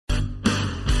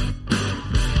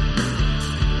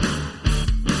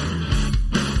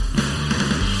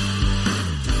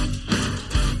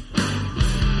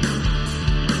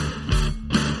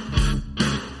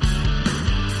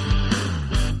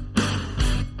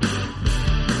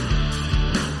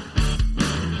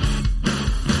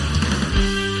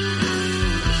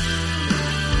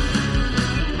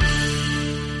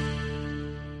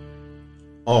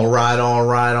All right, all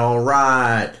right, all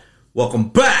right. Welcome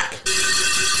back.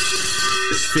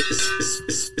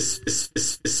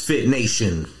 It's Fit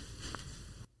Nation.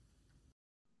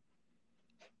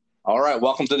 All right,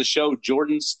 welcome to the show,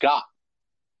 Jordan Skopp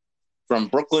from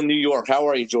Brooklyn, New York. How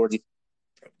are you, Jordan?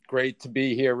 Great to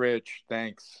be here, Rich.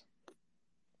 Thanks.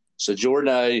 So,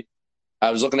 Jordan, I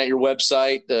was looking at your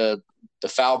website, the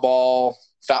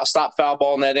stop foul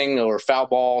ball netting or foul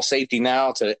ball safety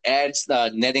now to add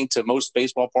netting to most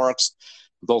baseball parks,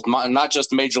 both not just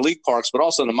the major league parks, but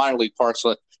also the minor league parks,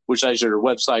 which, as your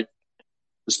website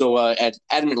so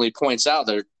adamantly points out,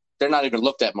 they're not even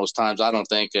looked at most times, I don't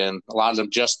think, and a lot of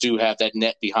them just do have that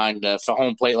net behind the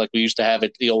home plate like we used to have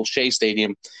at the old Shea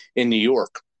Stadium in New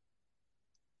York.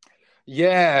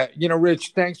 Yeah,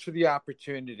 Rich, thanks for the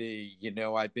opportunity.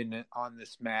 I've been on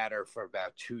this matter for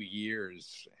about 2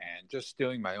 years and just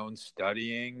doing my own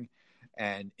studying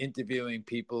and interviewing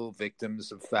people,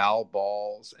 victims of foul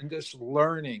balls, and just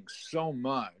learning so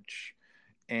much.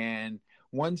 And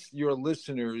once your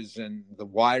listeners and the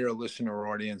wider listener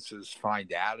audiences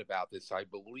find out about this, I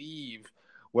believe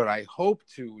what I hope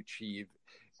to achieve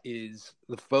is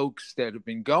the folks that have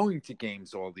been going to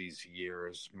games all these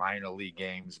years, minor league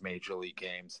games, major league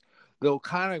games, they'll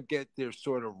kind of get their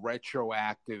sort of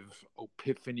retroactive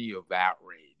epiphany of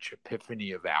outrage.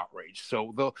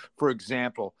 So, for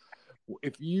example,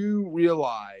 if you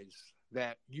realize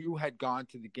that you had gone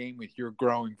to the game with your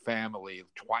growing family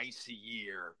twice a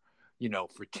year,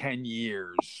 for 10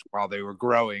 years while they were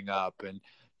growing up, and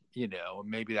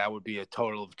maybe that would be a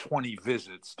total of 20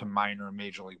 visits to minor and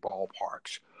major league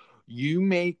ballparks. You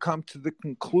may come to the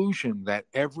conclusion that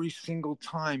every single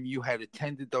time you had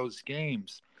attended those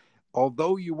games,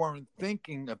 although you weren't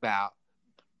thinking about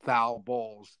foul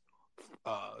balls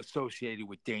associated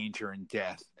with danger and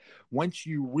death, once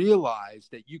you realize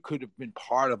that you could have been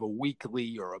part of a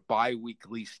weekly or a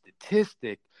bi-weekly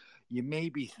statistic, you may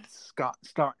be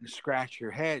starting to scratch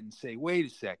your head and say, wait a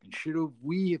second, should have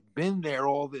we have been there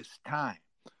all this time?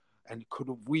 And could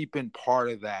have we been part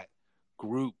of that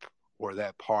group or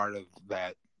that part of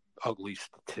that ugly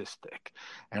statistic?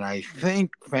 And I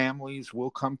think families will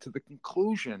come to the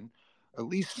conclusion, at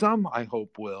least some I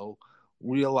hope will,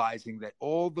 realizing that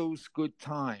all those good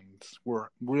times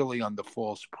were really under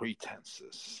false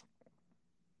pretenses.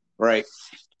 Right.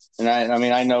 And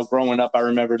I know growing up, I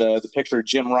remember the picture of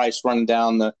Jim Rice running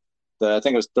down the I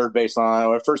think it was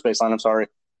first baseline, I'm sorry,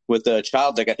 with the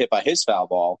child that got hit by his foul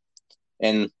ball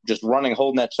and just running,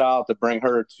 holding that child to bring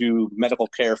her to medical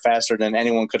care faster than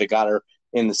anyone could have got her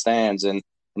in the stands. And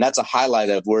that's a highlight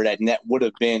of where that net would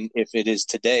have been if it is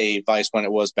today, vice when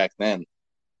it was back then.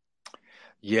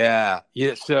 Yeah.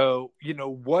 So,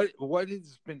 what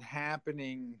has been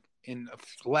happening in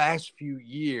the last few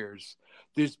years,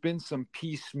 there's been some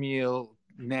piecemeal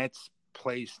nets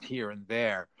placed here and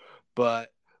there.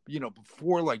 But,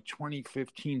 before like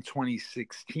 2015,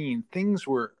 2016, things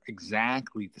were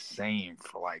exactly the same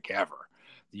for like ever.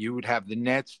 You would have the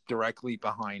nets directly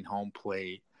behind home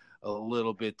plate, a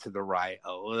little bit to the right,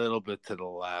 a little bit to the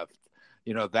left,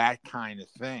 that kind of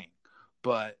thing.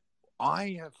 But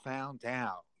I have found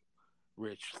out,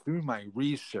 Rich, through my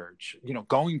research,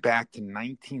 going back to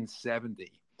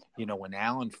 1970, when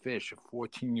Alan Fish, a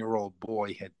 14-year-old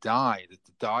boy, had died at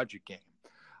the Dodger game.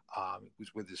 It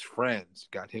was with his friends,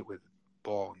 got hit with a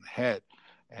ball in the head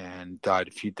and died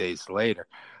a few days later.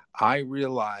 I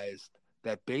realized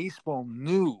that baseball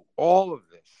knew all of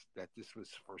this, that this was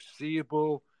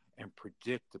foreseeable and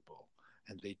predictable,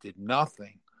 and they did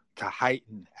nothing to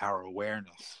heighten our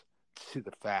awareness to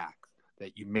the fact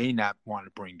that you may not want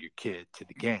to bring your kid to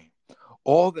the game.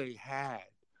 All they had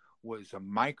was a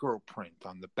microprint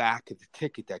on the back of the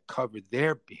ticket that covered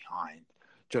their behind,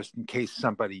 just in case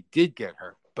somebody did get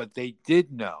hurt. But they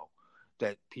did know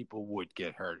that people would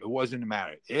get hurt. It wasn't a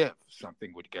matter if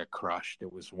something would get crushed,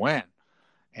 it was when.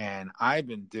 And I've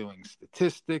been doing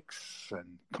statistics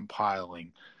and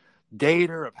compiling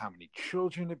data of how many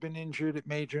children have been injured at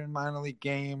major and minor league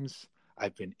games.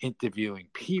 I've been interviewing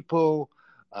people.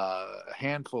 A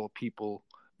handful of people,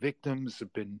 victims,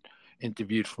 have been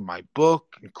interviewed for my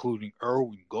book, including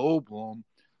Erwin Goldblum,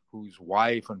 whose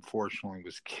wife, unfortunately,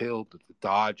 was killed at the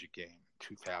Dodger game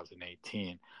in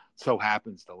 2018. So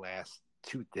happens the last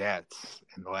 2 deaths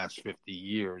in the last 50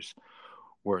 years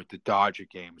were at the Dodger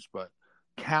games, but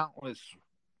countless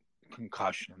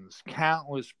concussions,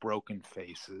 countless broken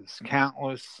faces,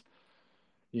 countless,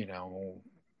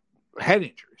 head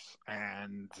injuries.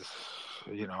 And,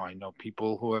 I know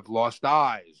people who have lost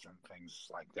eyes and things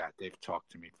like that. They've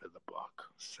talked to me for the book.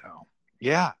 So,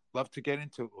 yeah, love to get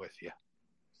into it with you.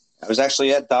 I was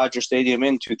actually at Dodger Stadium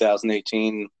in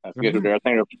 2018. I forget who they were. I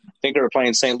think they were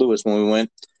playing St. Louis when we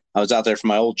went. I was out there for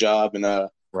my old job, and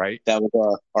right. that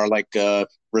was our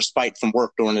respite from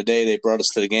work during the day. They brought us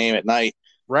to the game at night.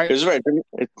 Right.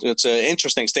 It's an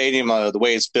interesting stadium, the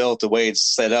way it's built, the way it's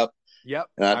set up. Yep.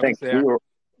 And I think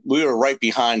we were right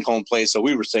behind home plate, so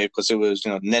we were safe because it was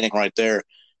netting right there.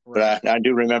 Right. But I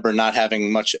do remember not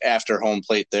having much after home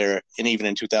plate there, and even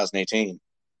in 2018.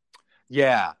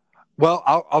 Yeah. Well,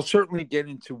 I'll certainly get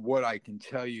into what I can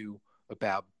tell you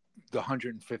about the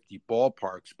 150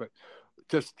 ballparks, but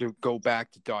just to go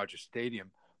back to Dodger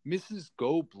Stadium, Mrs.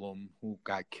 Goldblum, who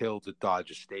got killed at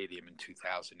Dodger Stadium in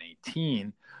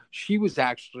 2018, she was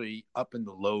actually up in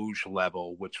the loge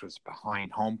level, which was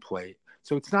behind home plate.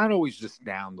 So it's not always just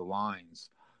down the lines.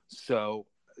 So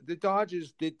the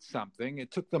Dodgers did something.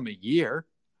 It took them a year.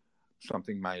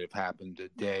 Something might have happened a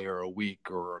day or a week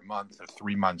or a month or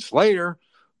 3 months later,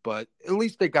 but at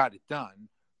least they got it done.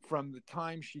 From the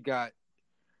time she got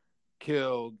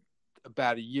killed,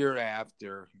 about a year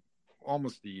after,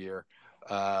 almost a year,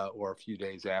 or a few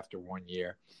days after 1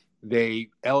 year, they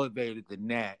elevated the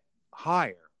net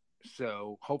higher.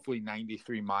 So hopefully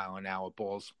 93-mile-an-hour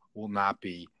balls will not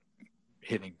be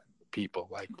hitting people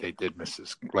like it did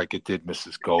Mrs.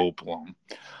 Goldblum.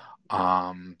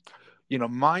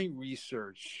 My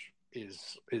research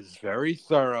is very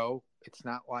thorough. It's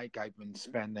not like I've been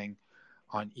spending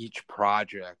on each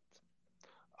project.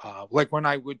 Like when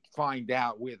I would find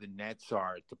out where the nets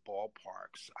are at the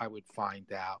ballparks, I would find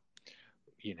out,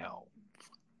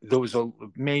 there was a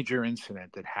major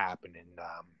incident that happened in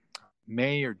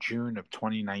May or June of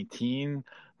 2019.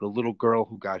 The little girl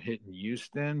who got hit in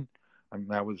Houston,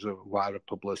 that was a lot of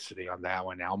publicity on that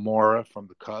one. Almora from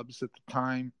the Cubs at the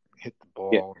time hit the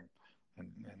ball and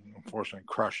unfortunately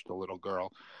crushed the little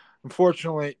girl.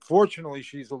 Fortunately,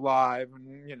 she's alive,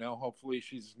 and hopefully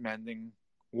she's mending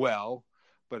well.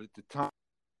 But at the time,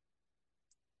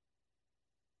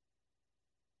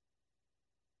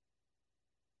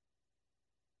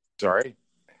 sorry,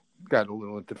 got a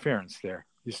little interference there.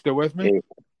 You still with me?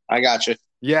 I got you.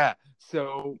 Yeah.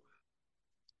 So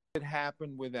it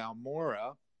happened with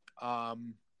Almora.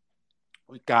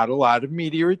 We got a lot of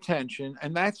media attention,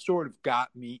 and that sort of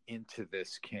got me into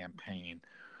this campaign.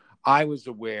 I was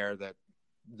aware that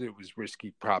there was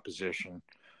risky proposition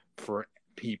for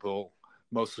people,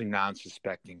 mostly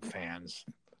non-suspecting fans,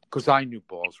 because I knew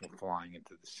balls were flying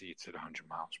into the seats at 100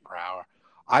 miles per hour.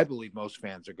 I believe most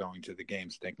fans are going to the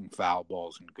games thinking foul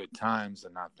balls and good times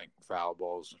and not thinking foul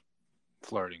balls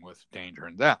flirting with danger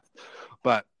and death.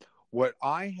 But what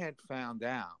I had found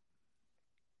out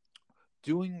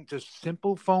doing just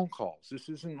simple phone calls, this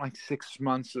isn't like 6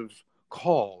 months of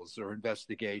calls or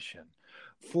investigation.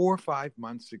 4 or 5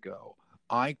 months ago,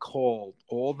 I called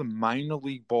all the minor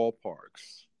league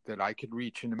ballparks that I could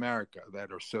reach in America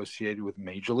that are associated with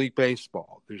Major League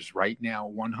Baseball. There's right now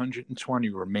 120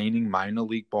 remaining minor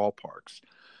league ballparks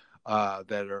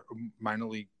that are minor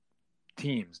league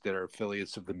teams that are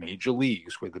affiliates of the major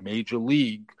leagues, where the major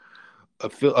league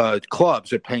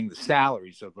clubs are paying the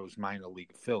salaries of those minor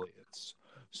league affiliates.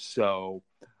 So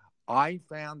I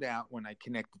found out when I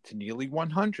connected to nearly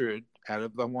 100 out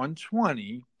of the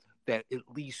 120 that at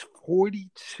least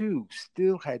 42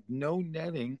 still had no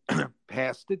netting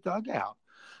past the dugout.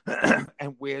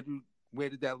 And where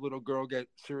did that little girl get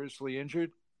seriously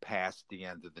injured? Past the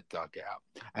end of the dugout.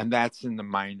 And that's in the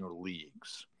minor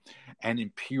leagues. And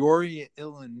in Peoria,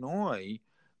 Illinois,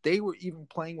 they were even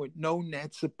playing with no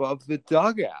nets above the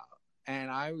dugout. And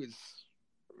I was,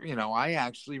 I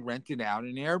actually rented out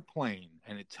an airplane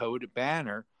and it towed a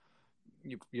banner.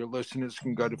 Your listeners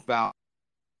can go to Foul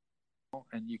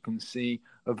and you can see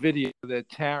a video that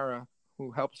Tara,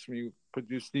 who helps me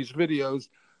produce these videos,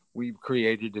 we've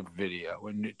created a video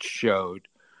and it showed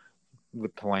the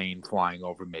plane flying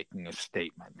over making a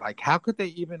statement. Like, how could they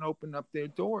even open up their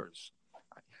doors?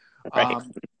 Right.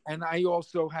 And I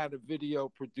also had a video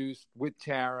produced with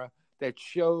Tara that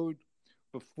showed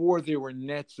before there were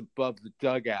nets above the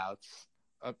dugouts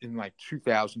in like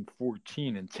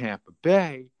 2014 in Tampa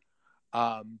Bay.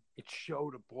 It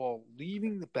showed a ball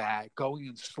leaving the bag, going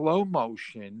in slow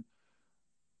motion,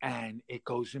 and it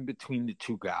goes in between the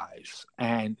two guys.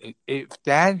 And if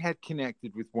that had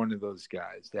connected with one of those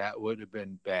guys, that would have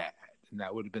been bad, and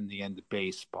that would have been the end of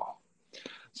baseball.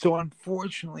 So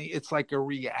unfortunately, it's like a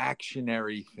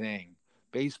reactionary thing.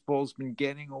 Baseball's been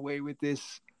getting away with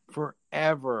this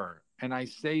forever. And I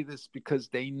say this because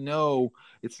they know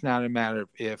it's not a matter of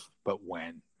if, but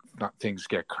when things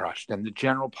get crushed. And the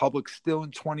general public still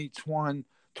in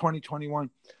 2021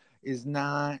 is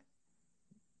not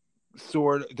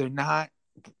they're not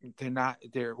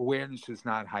their awareness is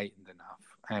not heightened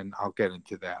enough, and I'll get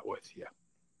into that with you.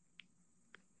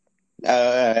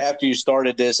 After you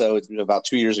started this, about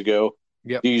 2 years ago,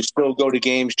 Yep. do you still go to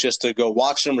games just to go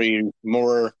watch them, or are you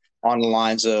more on the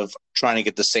lines of trying to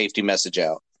get the safety message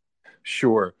out?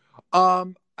 Sure.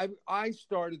 I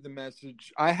started the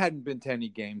message. I hadn't been to any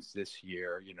games this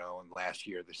year, and last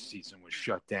year the season was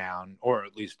shut down, or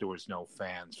at least there was no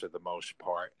fans for the most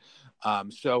part.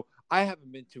 So I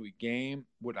haven't been to a game.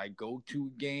 Would I go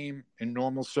to a game in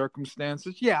normal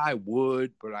circumstances? Yeah, I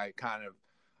would, but I kind of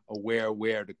aware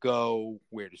where to go,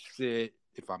 where to sit.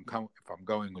 If I'm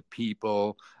going with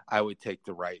people, I would take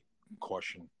the right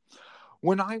caution.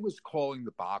 When I was calling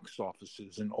the box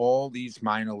offices in all these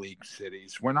minor league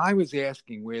cities, when I was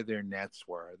asking where their nets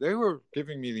were, they were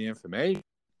giving me the information,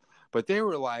 but they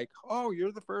were like, "Oh,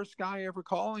 you're the first guy ever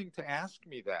calling to ask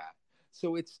me that."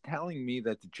 So it's telling me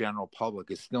that the general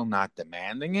public is still not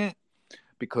demanding it,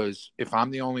 because if I'm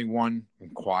the only one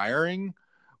inquiring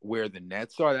where the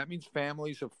nets are, that means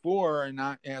families of four are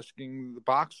not asking the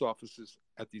box offices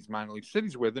at these minor league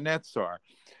cities where the nets are.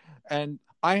 And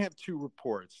I have two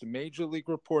reports, a major league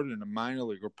report and a minor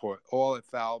league report, all at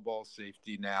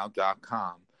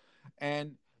foulballsafetynow.com.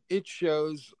 And it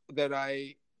shows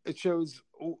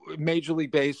Major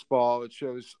League Baseball, it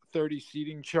shows 30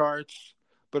 seating charts,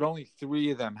 but only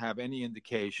 3 of them have any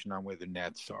indication on where the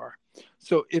nets are.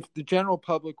 So if the general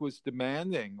public was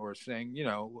demanding or saying,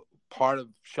 part of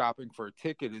shopping for a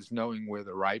ticket is knowing where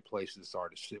the right places are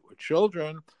to sit with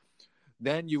children,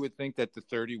 then you would think that the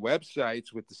 30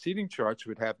 websites with the seating charts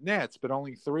would have nets, but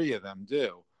only 3 of them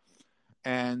do.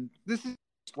 And this is,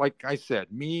 like I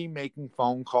said, me making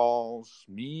phone calls,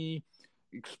 me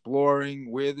exploring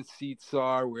where the seats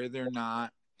are, where they're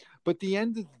not. But at the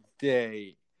end of the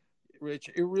day,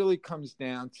 Rich, it really comes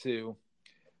down to,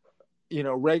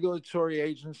 regulatory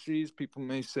agencies. People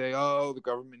may say, oh, the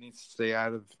government needs to stay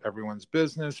out of everyone's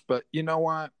business. But you know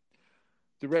what?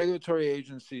 The regulatory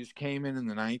agencies came in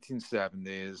the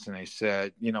 1970s and they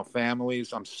said,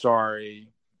 families, I'm sorry,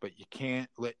 but you can't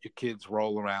let your kids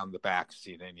roll around the back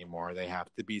seat anymore. They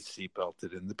have to be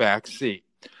seatbelted in the back seat.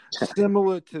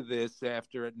 Similar to this,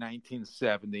 after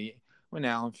 1970, when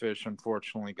Alan Fish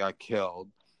unfortunately got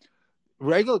killed,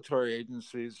 regulatory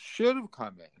agencies should have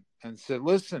come in and said,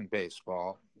 listen,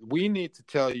 baseball, we need to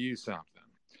tell you something.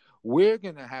 We're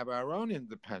going to have our own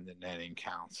independent netting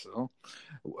council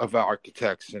of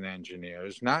architects and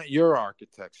engineers, not your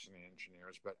architects and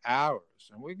engineers, but ours.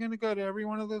 And we're going to go to every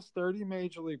one of those 30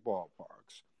 major league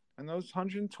ballparks and those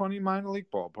 120 minor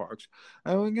league ballparks.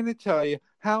 And we're going to tell you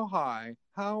how high,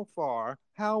 how far,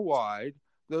 how wide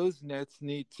those nets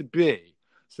need to be.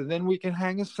 So then we can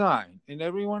hang a sign in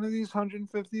every one of these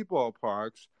 150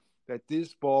 ballparks that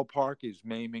this ballpark is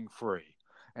maiming free.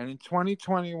 And in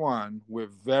 2021, we're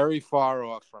very far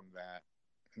off from that.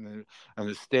 And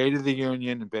the State of the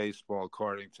Union in baseball,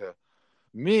 according to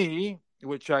me,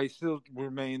 which I still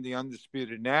remain the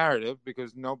undisputed narrative,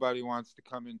 because nobody wants to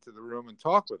come into the room and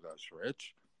talk with us,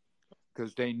 Rich,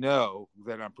 because they know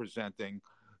that I'm presenting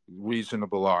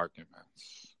reasonable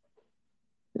arguments.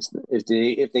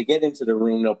 If they get into the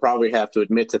room, they'll probably have to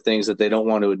admit to things that they don't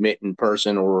want to admit in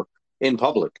person or in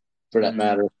public, for that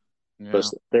matter.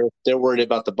 Because they're worried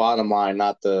about the bottom line,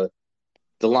 not the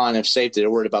line of safety.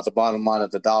 They're worried about the bottom line of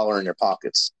the dollar in their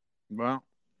pockets. Well,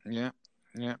 yeah.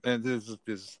 And there's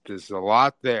a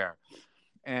lot there.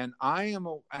 And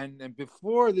and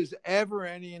before there's ever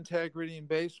any integrity in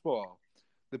baseball,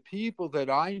 the people that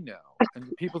I know and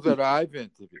the people that I've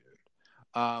interviewed,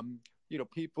 a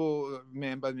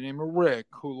man by the name of Rick,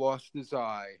 who lost his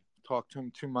eye, talked to him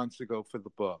 2 months ago for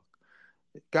the book.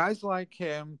 Guys like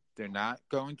him, they're not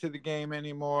going to the game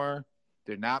anymore.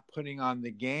 They're not putting on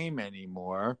the game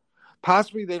anymore.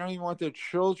 Possibly they don't even want their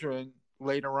children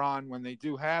later on, when they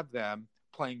do have them,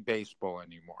 playing baseball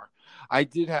anymore. I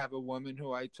did have a woman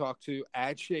who I talked to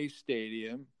at Shea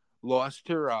Stadium, lost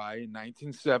her eye in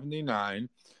 1979.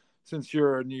 Since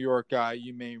you're a New York guy,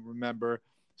 you may remember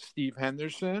Steve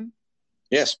Henderson.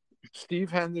 Yes. Steve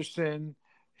Henderson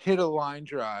hit a line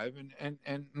drive, and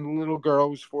the little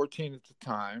girl was 14 at the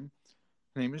time.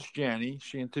 Her name is Jenny.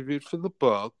 She interviewed for the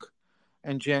book,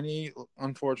 and Jenny,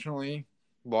 unfortunately,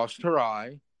 lost her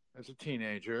eye as a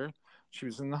teenager. She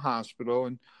was in the hospital,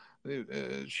 and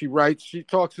she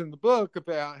talks in the book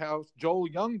about how Joel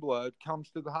Youngblood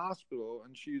comes to the hospital,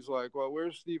 and she's like, well,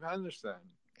 where's Steve Henderson?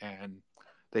 And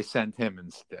they sent him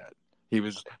instead.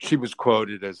 She was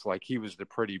quoted as like he was the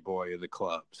pretty boy of the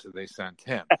club, so they sent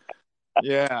him.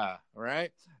 Yeah,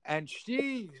 right. And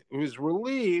she was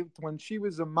relieved when she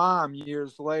was a mom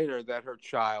years later that her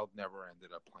child never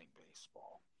ended up playing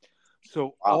baseball.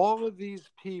 So Wow. all of these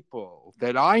people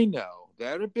that I know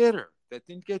that are bitter, that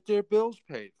didn't get their bills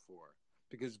paid for,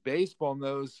 because baseball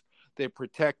knows they're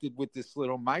protected with this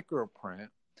little microprint,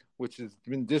 which has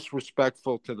been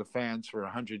disrespectful to the fans for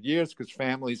 100 years because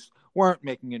families weren't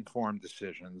making informed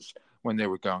decisions when they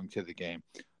were going to the game.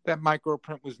 That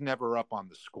microprint was never up on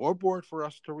the scoreboard for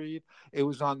us to read. It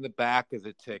was on the back of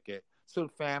the ticket, so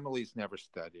families never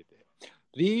studied it.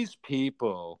 These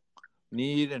people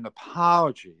need an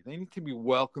apology. They need to be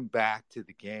welcomed back to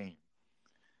the game.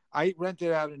 I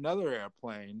rented out another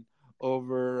airplane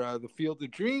over the Field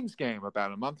of Dreams game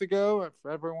about a month ago, if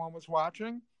everyone was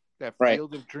watching, that Right.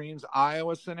 Field of Dreams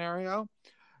Iowa scenario.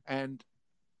 And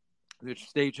they're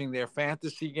staging their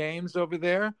fantasy games over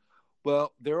there.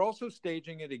 Well, they're also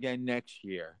staging it again next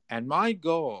year. And my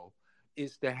goal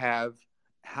is to have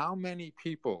how many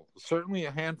people, certainly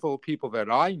a handful of people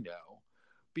that I know,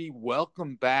 be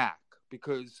welcomed back,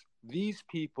 because these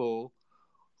people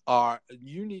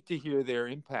you need to hear their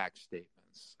impact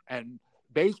statements. And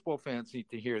baseball fans need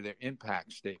to hear their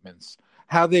impact statements,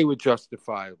 how they were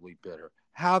justifiably bitter,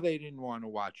 how they didn't want to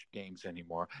watch games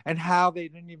anymore, and how they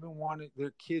didn't even want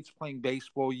their kids playing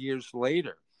baseball years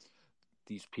later.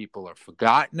 These people are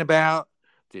forgotten about,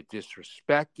 they're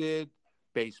disrespected.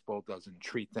 Baseball doesn't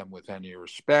treat them with any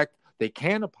respect. They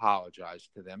can't apologize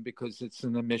to them because it's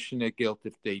an admission of guilt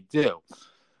if they do.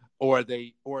 Or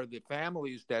the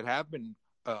families that have been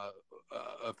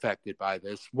affected by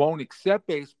this won't accept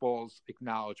baseball's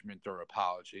acknowledgement or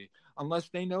apology unless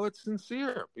they know it's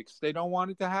sincere, because they don't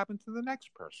want it to happen to the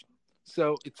next person.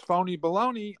 So it's phony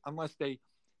baloney unless they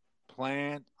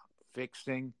plan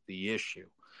fixing the issue.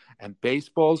 And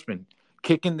baseball's been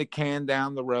kicking the can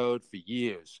down the road for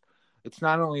years. It's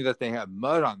not only that they have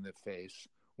mud on their face.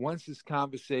 Once this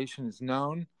conversation is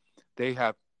known, they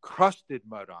have crusted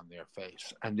mud on their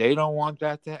face, and they don't want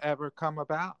that to ever come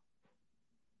about.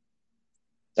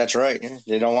 That's right.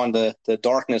 They don't want the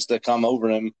darkness to come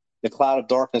over them, the cloud of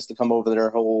darkness to come over their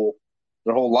whole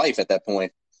life at that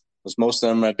point. Because most of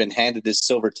them have been handed this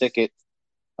silver ticket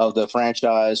of the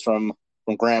franchise from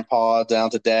grandpa down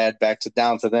to dad,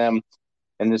 down to them.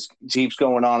 And this keeps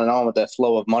going on and on with that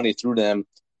flow of money through them.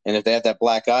 And if they have that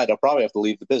black eye, they'll probably have to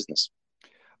leave the business.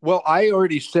 Well, I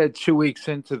already said 2 weeks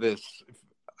into this,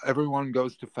 everyone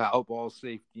goes to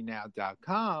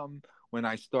foulballsafetynow.com. When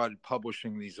I started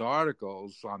publishing these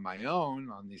articles on my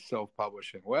own on these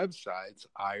self-publishing websites,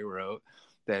 I wrote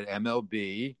that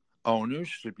MLB owners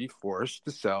should be forced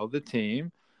to sell the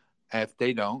team if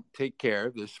they don't take care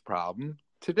of this problem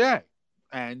today.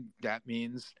 And that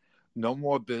means no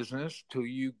more business till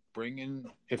you bring in,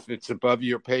 if it's above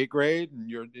your pay grade and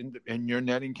your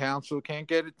netting counsel can't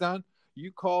get it done,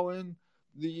 you call in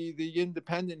the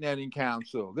independent netting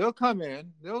council. They'll come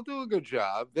in, they'll do a good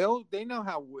job. They know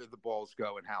where the balls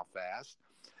go and how fast.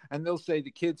 And they'll say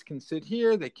the kids can sit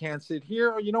here, they can't sit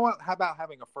here. Or you know what? How about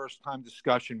having a first time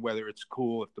discussion whether it's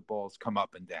cool if the balls come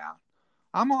up and down?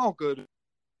 I'm all good.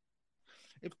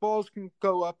 If balls can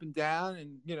go up and down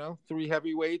and, 3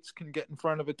 heavyweights can get in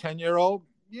front of a 10-year-old,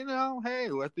 hey,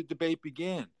 let the debate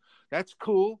begin. That's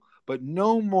cool. But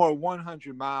no more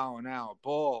 100-mile-an-hour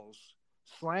balls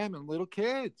slamming little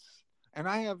kids. And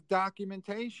I have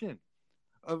documentation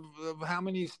of how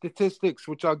many statistics,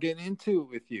 which I'll get into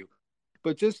with you.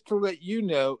 But just to let you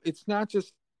know, it's not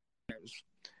just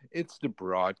it's the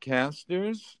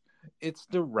broadcasters, it's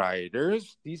the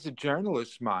writers. These are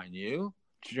journalists, mind you.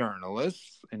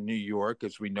 Journalists in New York,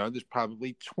 as we know, there's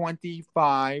probably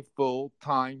 25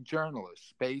 full-time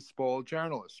journalists, baseball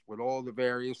journalists with all the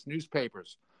various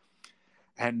newspapers.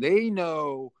 And they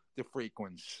know the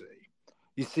frequency.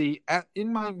 You see,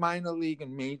 in my minor league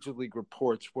and major league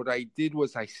reports, what I did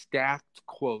was I stacked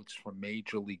quotes from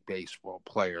Major League Baseball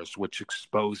players, which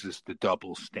exposes the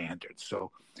double standard.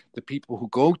 So the people who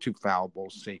go to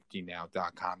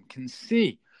foulballsafetynow.com can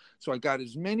see. So I got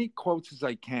as many quotes as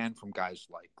I can from guys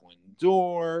like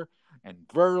Lindor and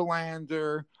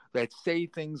Verlander that say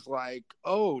things like,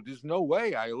 oh, there's no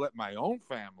way I let my own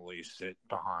family sit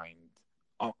behind.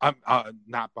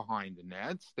 Not behind the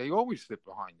nets. They always sit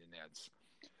behind the nets.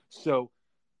 So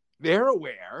they're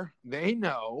aware. They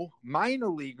know. Minor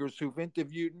leaguers who've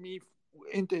interviewed me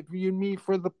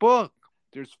for the book.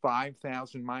 There's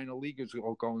 5,000 minor leaguers who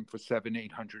are going for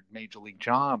 700-800 major league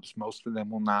jobs. Most of them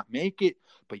will not make it.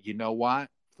 But you know what?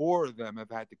 4 of them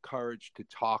have had the courage to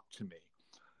talk to me.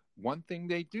 One thing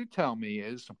they do tell me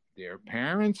is their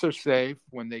parents are safe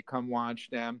when they come watch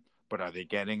them. But are they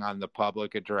getting on the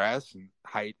public address and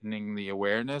heightening the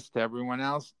awareness to everyone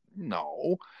else?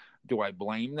 No. Do I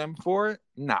blame them for it?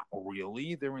 Not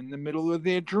really. They're in the middle of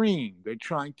their dream. They're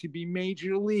trying to be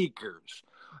major leaguers.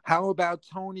 How about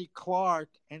Tony Clark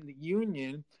and the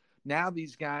union? Now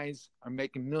these guys are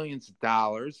making millions of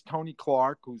dollars. Tony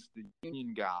Clark, who's the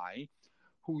union guy,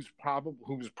 who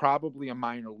was probably a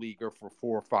minor leaguer for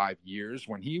 4 or 5 years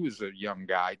when he was a young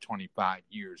guy 25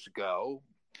 years ago.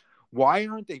 Why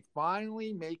aren't they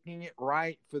finally making it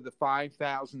right for the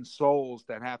 5,000 souls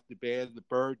that have to bear the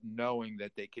burden knowing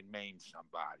that they can maim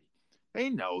somebody? They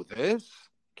know this.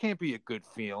 Can't be a good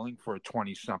feeling for a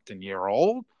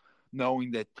 20-something-year-old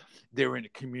knowing that they're in a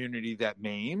community that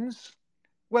maims.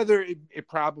 Whether it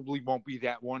probably won't be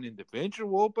that one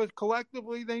individual, but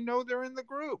collectively they know they're in the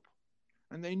group.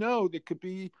 And they know there could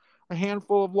be a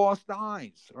handful of lost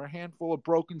eyes or a handful of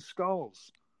broken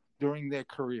skulls during their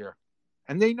career.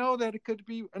 And they know that it could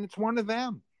be, and it's one of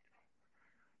them.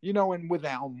 And with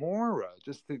Almora,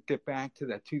 just to get back to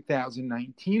that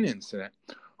 2019 incident,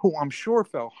 who I'm sure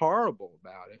felt horrible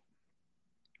about it,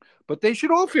 but they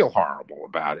should all feel horrible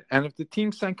about it. And if the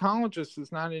team psychologist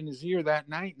is not in his ear that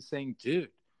night and saying, dude,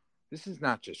 this is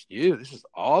not just you, this is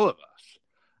all of us.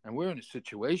 And we're in a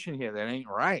situation here that ain't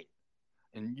right.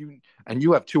 And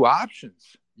you have two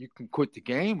options. You can quit the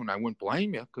game, and I wouldn't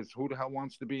blame you, because who the hell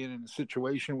wants to be in a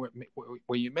situation where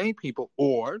you maim people,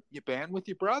 or you band with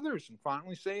your brothers and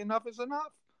finally say enough is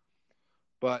enough.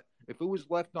 But if it was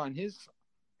left on his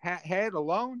head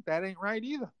alone, that ain't right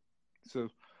either. So,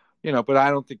 but I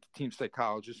don't think the team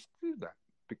psychologists do that,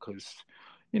 because,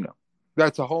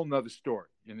 that's a whole nother story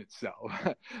in itself.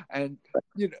 And,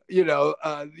 then you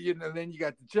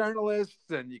got the journalists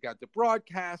and you got the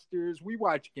broadcasters. We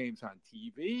watch games on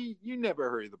TV. You never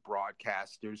heard of the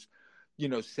broadcasters,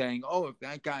 saying, oh, if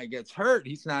that guy gets hurt,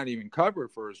 he's not even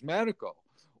covered for his medical.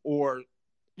 Or,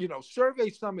 survey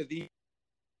some of these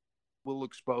will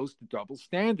expose the double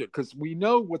standard, because we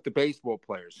know what the baseball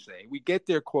players say. We get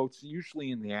their quotes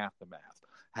usually in the aftermath.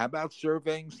 How about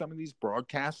surveying some of these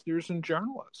broadcasters and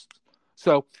journalists?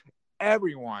 So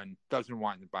everyone doesn't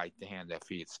want to bite the hand that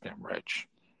feeds them, Rich.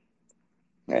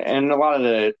 And a lot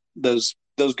of those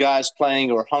guys playing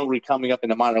or hungry coming up in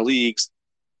the minor leagues,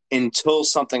 until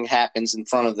something happens in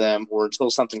front of them or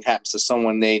until something happens to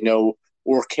someone they know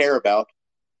or care about,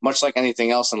 much like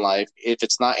anything else in life, if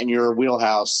it's not in your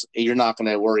wheelhouse, you're not going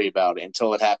to worry about it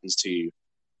until it happens to you.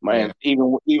 And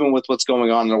even with what's going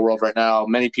on in the world right now,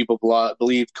 many people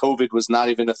believe COVID was not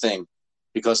even a thing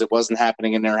because it wasn't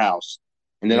happening in their house.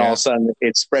 And then all of a sudden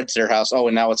it spreads to their house. Oh,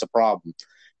 and now it's a problem.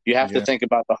 You have to think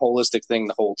about the holistic thing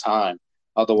the whole time.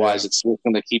 Otherwise, it's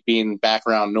going to keep being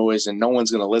background noise, and no one's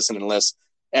going to listen unless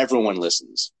everyone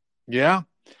listens. Yeah.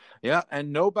 Yeah.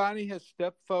 And nobody has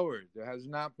stepped forward. There has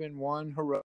not been one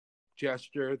heroic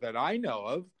gesture that I know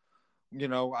of.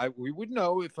 We would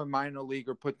know if a minor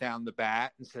leaguer put down the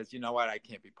bat and says, you know what, I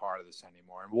can't be part of this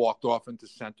anymore, and walked off into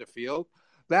center field.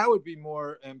 That would be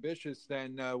more ambitious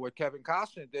than what Kevin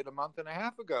Costner did a month and a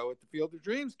half ago at the Field of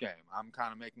Dreams game. I'm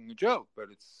kind of making a joke, but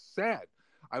it's sad.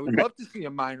 I would love to see a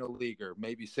minor leaguer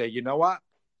maybe say, you know what,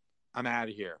 I'm out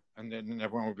of here. And then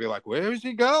everyone would be like, where is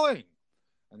he going?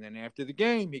 And then after the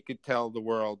game, he could tell the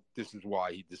world this is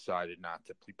why he decided not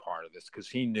to be part of this, because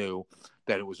he knew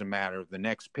that it was a matter of the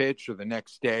next pitch or the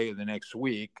next day or the next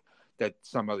week that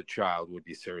some other child would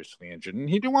be seriously injured. And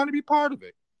he didn't want to be part of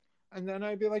it. And then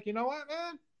I'd be like, you know what,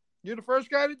 man? You're the first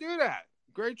guy to do that.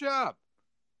 Great job.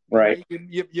 Right.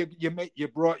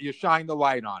 You shined the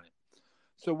light on it.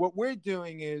 So what we're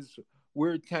doing is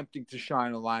we're attempting to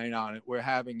shine a light on it. We're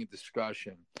having a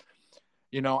discussion.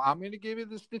 I'm going to give you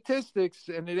the statistics,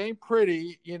 and it ain't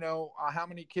pretty, how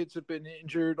many kids have been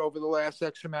injured over the last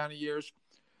X amount of years.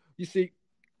 You see,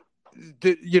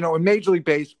 in Major League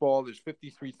Baseball, there's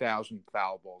 53,000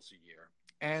 foul balls a year.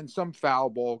 And some foul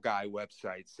ball guy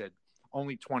website said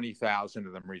only 20,000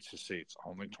 of them reach the seats.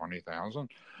 Only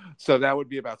 20,000? So that would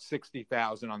be about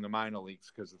 60,000 on the minor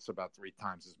leagues, because it's about 3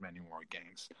 times as many more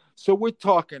games. So we're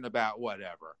talking about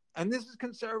whatever. And this is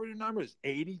conservative numbers.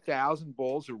 80,000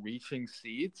 balls are reaching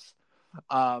seats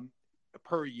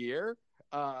per year.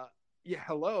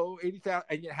 80,000.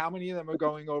 And how many of them are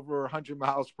going over 100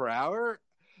 miles per hour?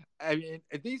 I mean,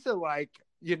 these are like,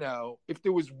 if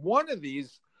there was one of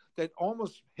these that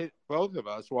almost hit both of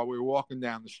us while we were walking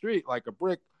down the street like a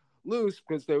brick loose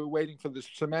because they were waiting for the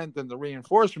cement and the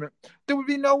reinforcement, there would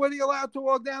be nobody allowed to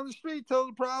walk down the street till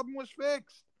the problem was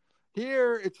fixed.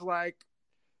 Here, it's like,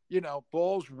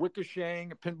 balls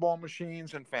ricocheting, pinball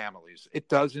machines, and families. It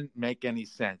doesn't make any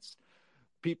sense.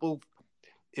 People,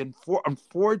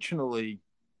 unfortunately,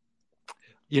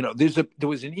 there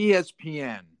was an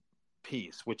ESPN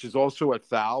piece, which is also at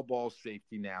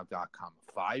foulballsafetynow.com,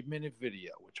 a 5-minute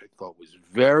video, which I thought was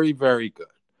very, very good.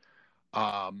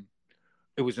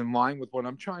 it was in line with what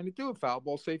I'm trying to do at Foul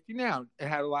Ball Safety Now. It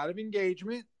had a lot of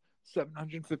engagement,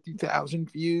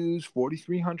 750,000 views,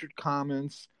 4,300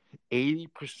 comments.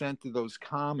 80% of those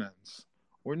comments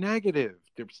were negative.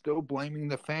 They're still blaming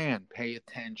the fan. Pay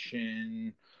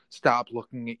attention. Stop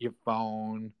looking at your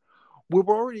phone. We're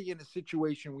already in a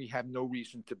situation we have no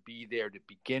reason to be there to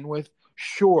begin with.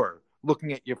 Sure,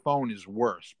 looking at your phone is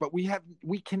worse, but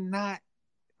we cannot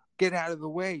get out of the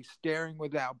way. Staring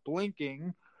without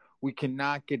blinking, we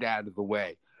cannot get out of the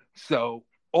way. So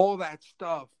all that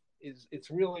stuff it's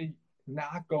really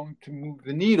not going to move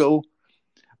the needle,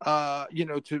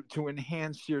 to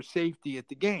enhance your safety at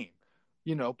the game,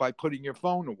 by putting your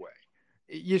phone away.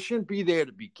 You shouldn't be there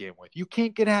to begin with. You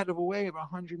can't get out of the way of a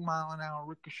 100-mile-an-hour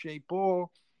ricochet ball.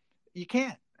 You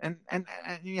can't. And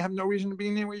you have no reason to be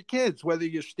near with your kids, whether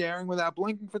you're staring without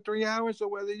blinking for 3 hours or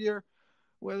whether you're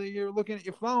looking at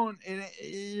your phone, and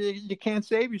you can't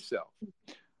save yourself.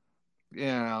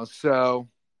 So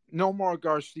no more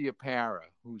Garcia Parra,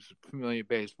 who's a familiar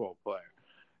baseball player.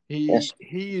 He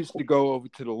used to go over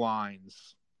to the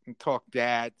lines and talk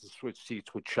dad to switch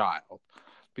seats with child,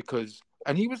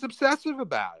 and he was obsessive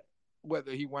about it,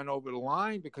 whether he went over the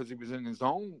line because he was in his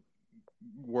own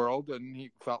world and he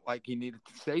felt like he needed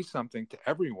to say something to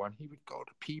everyone. He would go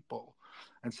to people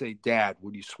and say, Dad,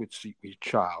 would you switch seat with your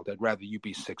child? I'd rather you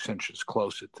be 6 inches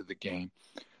closer to the game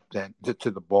than to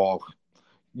the ball,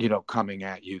 coming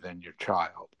at you than your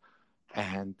child.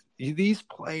 And these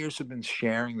players have been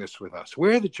sharing this with us.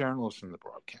 We're the journalists and the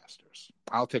broadcasters.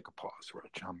 I'll take a pause,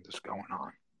 Rich. I'm just going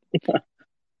on.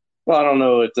 Well, I don't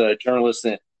know. It's a journalist.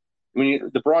 The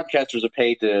broadcasters are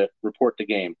paid to report the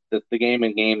game. The game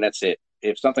and game, that's it.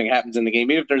 If something happens in the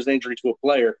game, even if there's an injury to a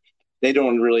player, they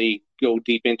don't really go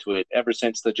deep into it. Ever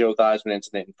since the Joe Theismann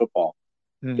incident in football,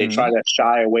 they try to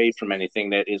shy away from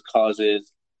anything that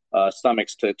causes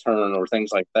stomachs to turn or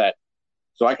things like that.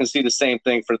 So I can see the same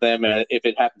thing for them. If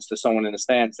it happens to someone in the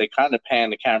stands, they kind of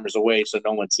pan the cameras away so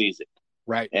no one sees it.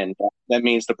 Right. And that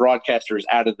means the broadcaster is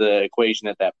out of the equation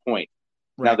at that point.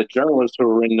 Right. Now, the journalists who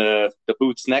are in the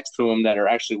booths next to them that are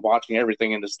actually watching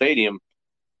everything in the stadium,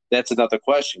 that's another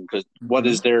question, because what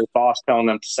is their boss telling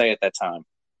them to say at that time?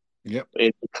 Yep.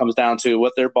 It comes down to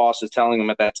what their boss is telling them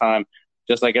at that time,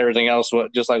 just like everything else,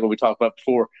 just like what we talked about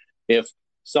before. If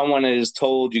someone is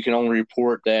told you can only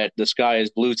report that the sky is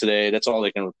blue today, that's all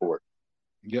they can report.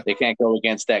 Yep. They can't go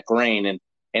against that grain. And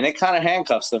it kind of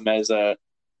handcuffs them as a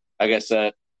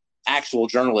actual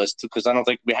journalist, because I don't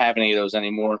think we have any of those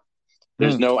anymore.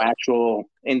 There's no actual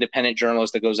independent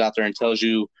journalist that goes out there and tells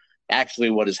you actually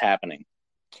what is happening.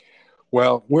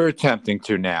 Well, we're attempting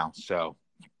to now, so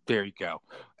there you go.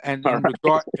 And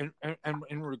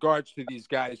in regards to these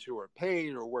guys who are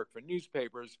paid or work for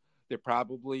newspapers, they're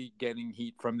probably getting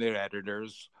heat from their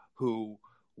editors, who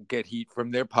get heat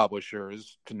from their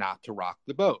publishers not to rock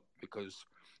the boat, because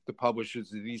the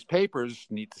publishers of these papers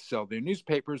need to sell their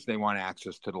newspapers. They want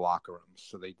access to the locker rooms,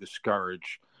 so they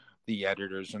discourage the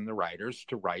editors and the writers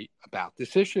to write about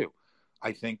this issue.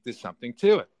 I think there's something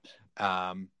to it.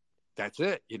 That's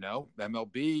it.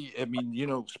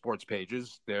 MLB, sports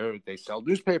pages, they sell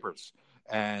newspapers.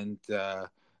 And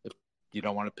if you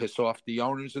don't want to piss off the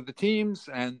owners of the teams,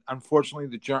 and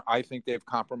unfortunately, I think they've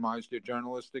compromised their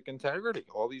journalistic integrity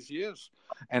all these years.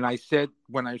 And I said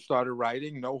when I started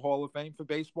writing, no Hall of Fame for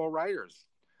baseball writers.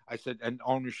 I said, and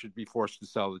owners should be forced to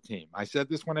sell the team. I said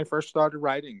this when I first started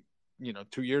writing,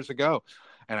 2 years ago,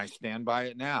 and I stand by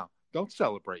it now. Don't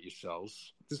celebrate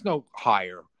yourselves. There's no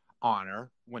higher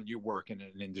honor when you work in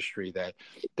an industry that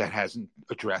hasn't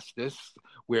addressed this,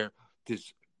 where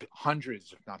there's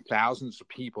hundreds, if not thousands, of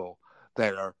people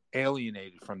that are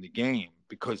alienated from the game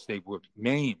because they were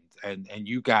maimed, and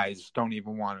you guys don't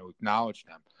even want to acknowledge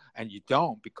them. And you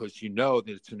don't, because you know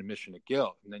that it's an admission of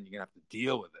guilt, and then you're going to have to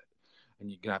deal with it. And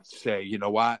you're going to have to say, you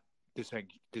know what, this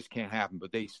can't happen.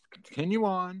 But they continue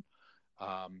on.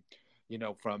 I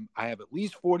have at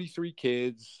least 43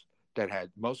 kids that had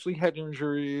mostly head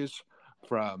injuries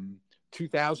from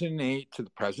 2008 to the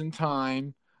present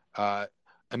time.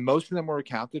 And most of them were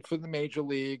accounted for the major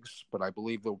leagues, but I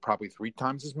believe there were probably 3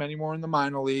 times as many more in the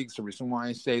minor leagues. The reason why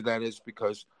I say that is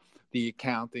because the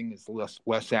accounting is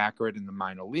less accurate in the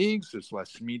minor leagues. There's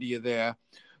less media there.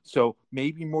 So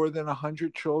maybe more than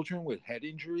 100 children with head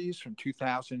injuries from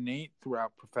 2008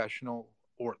 throughout professional,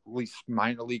 or at least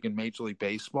minor league and major league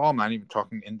baseball. I'm not even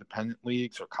talking independent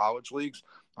leagues or college leagues.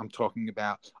 I'm talking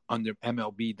about under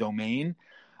MLB domain.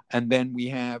 And then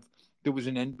there was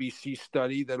an NBC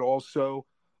study that also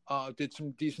did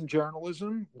some decent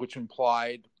journalism, which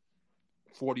implied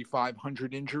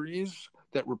 4,500 injuries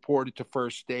that reported to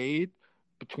first aid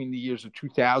between the years of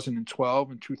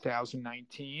 2012 and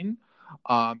 2019.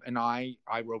 And I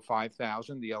wrote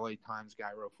 5,000. The LA Times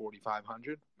guy wrote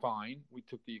 4,500. Fine. We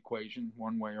took the equation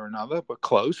one way or another, but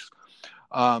close.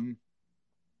 That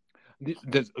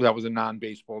was a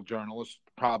non-baseball journalist,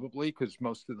 probably, because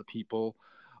most of the people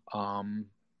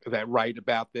that write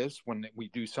about this, when we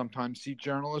do sometimes see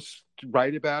journalists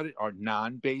write about it, are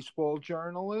non-baseball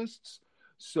journalists.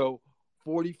 So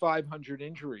 4,500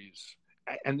 injuries,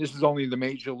 and this is only the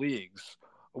major leagues.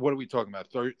 What are we talking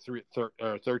about?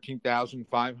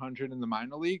 13,500 in the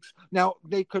minor leagues? Now,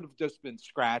 they could have just been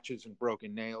scratches and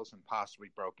broken nails and possibly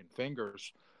broken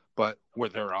fingers, but were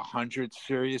there 100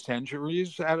 serious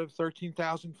injuries out of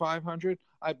 13,500?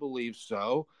 I believe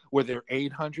so. Were there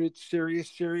 800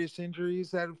 serious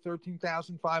injuries out of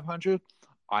 13,500?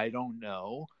 I don't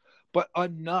know, but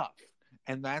enough.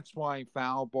 And that's why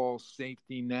foul ball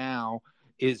safety now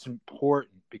is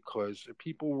important, because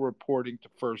people reporting to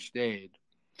first aid.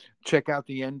 Check out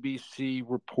the NBC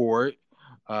report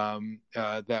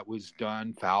that was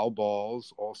done, foul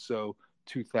balls, also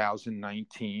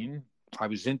 2019. I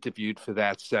was interviewed for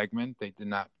that segment. They did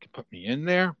not put me in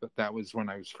there, but that was when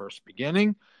I was first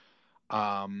beginning.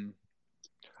 I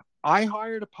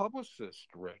hired a publicist,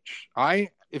 Rich.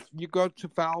 If you go to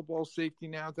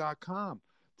foulballsafetynow.com,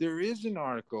 there is an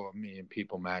article of me in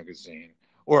People magazine,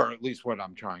 or at least what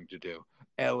I'm trying to do.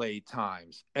 LA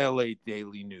Times, LA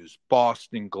Daily News,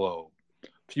 Boston Globe,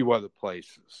 a few other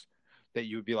places that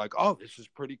you would be like, oh, this is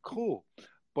pretty cool.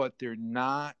 But they're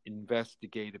not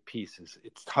investigative pieces.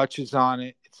 It touches on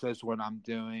it. It says what I'm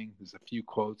doing. There's a few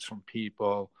quotes from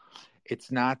people.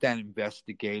 It's not that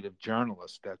investigative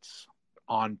journalist that's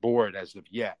on board as of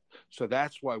yet. So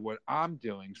that's why what I'm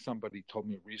doing, somebody told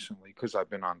me recently, because I've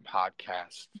been on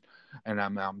podcasts and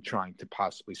I'm trying to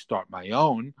possibly start my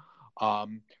own,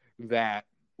 that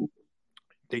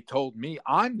they told me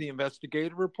I'm the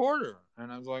investigative reporter. And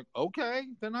I was like, okay,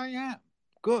 then I am.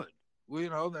 Good.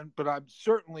 Well, then, but I'm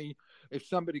certainly, if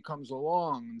somebody comes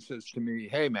along and says to me,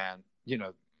 hey, man,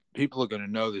 people are going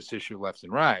to know this issue left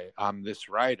and right. I'm this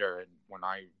writer. And when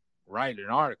I write an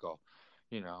article,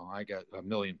 I get 1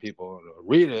 million people to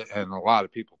read it and a lot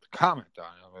of people to comment on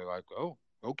it. I'll be like, oh,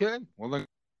 okay. Well, then,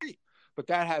 great. But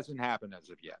that hasn't happened as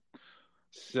of yet.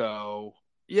 So,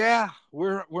 yeah,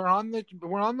 we're on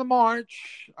the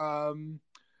march.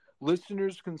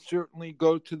 Listeners can certainly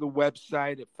go to the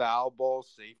website at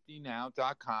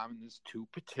foulballsafetynow.com, and there's 2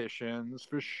 petitions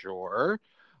for sure.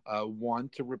 One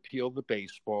to repeal the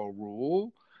baseball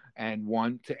rule and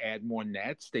one to add more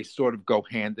nets. They sort of go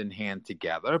hand in hand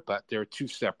together, but they're 2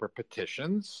 separate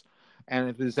petitions. And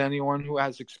if there's anyone who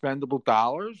has expendable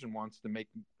dollars and wants to make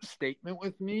a statement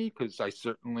with me, because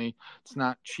it's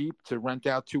not cheap to rent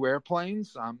out 2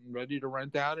 airplanes. I'm ready to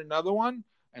rent out another one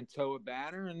and tow a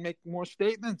banner and make more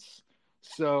statements.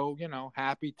 So,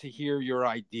 happy to hear your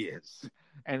ideas.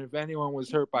 And if anyone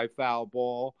was hurt by foul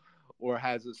ball or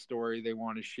has a story they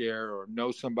want to share or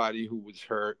know somebody who was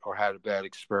hurt or had a bad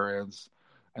experience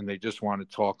and they just want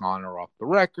to talk on or off the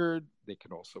record, they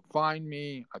can also find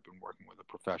me. I've been working with a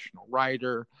professional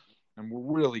writer, and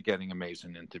we're really getting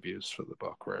amazing interviews for the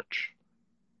book, Rich.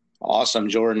 Awesome,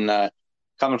 Jordan.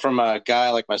 Coming from a guy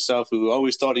like myself who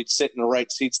always thought he'd sit in the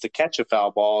right seats to catch a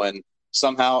foul ball, and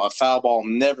somehow a foul ball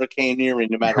never came near me,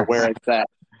 no matter where it's at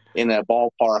in a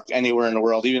ballpark anywhere in the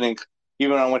world. Even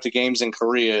when I went to games in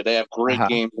Korea, they have great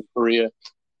games in Korea,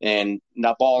 and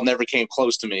that ball never came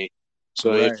close to me.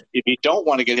 So right. if you don't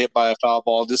want to get hit by a foul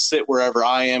ball, just sit wherever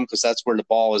I am, because that's where the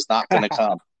ball is not going to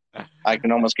come. I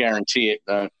can almost guarantee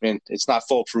it. It's not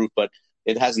foolproof, but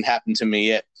it hasn't happened to me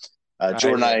yet.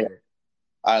 Jordan,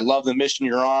 I love the mission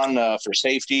you're on for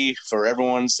safety, for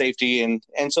everyone's safety, and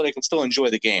so they can still enjoy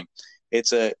the game.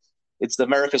 It's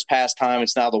America's pastime.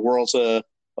 It's now the world's a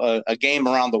game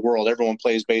around the world. Everyone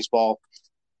plays baseball,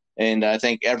 and I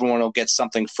think everyone will get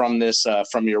something from this,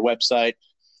 from your website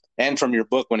and from your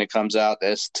book when it comes out,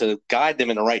 as to guide them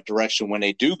in the right direction when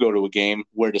they do go to a game,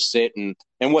 where to sit and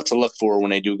what to look for when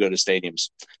they do go to stadiums.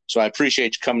 So I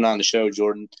appreciate you coming on the show,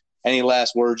 Jordan. Any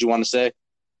last words you want to say?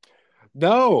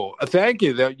 No, thank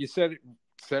you. You said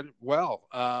it well.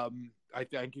 I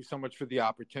thank you so much for the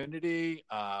opportunity.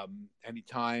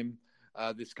 Anytime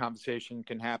this conversation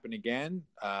can happen again,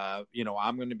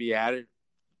 I'm going to be at it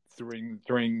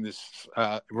during this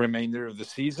remainder of the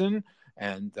season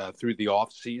and through the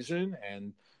off season.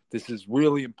 And this is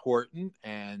really important.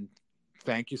 And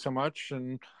thank you so much,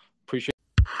 and appreciate.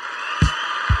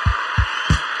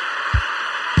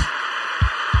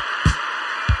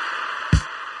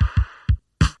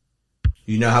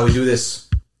 You know how we do this.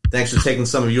 Thanks for taking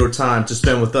some of your time to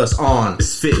spend with us on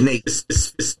Fit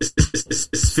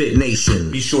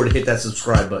Nation. Be sure to hit that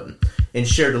subscribe button and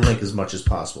share the link as much as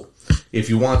possible. If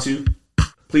you want to,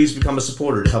 please become a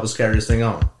supporter to help us carry this thing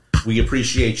on. We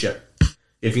appreciate you.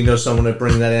 If you know someone that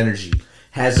brings that energy,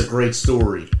 has a great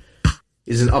story,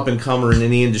 is an up-and-comer in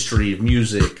the industry of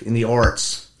music, in the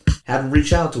arts, have them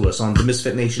reach out to us on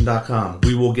themisfitnation.com.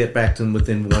 We will get back to them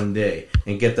within one day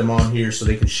and get them on here so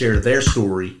they can share their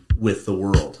story with the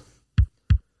world.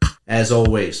 As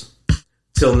always,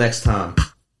 till next time,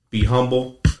 be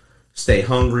humble, stay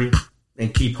hungry,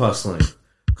 and keep hustling.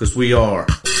 Because we are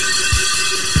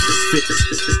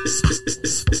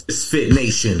Fit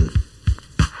Nation.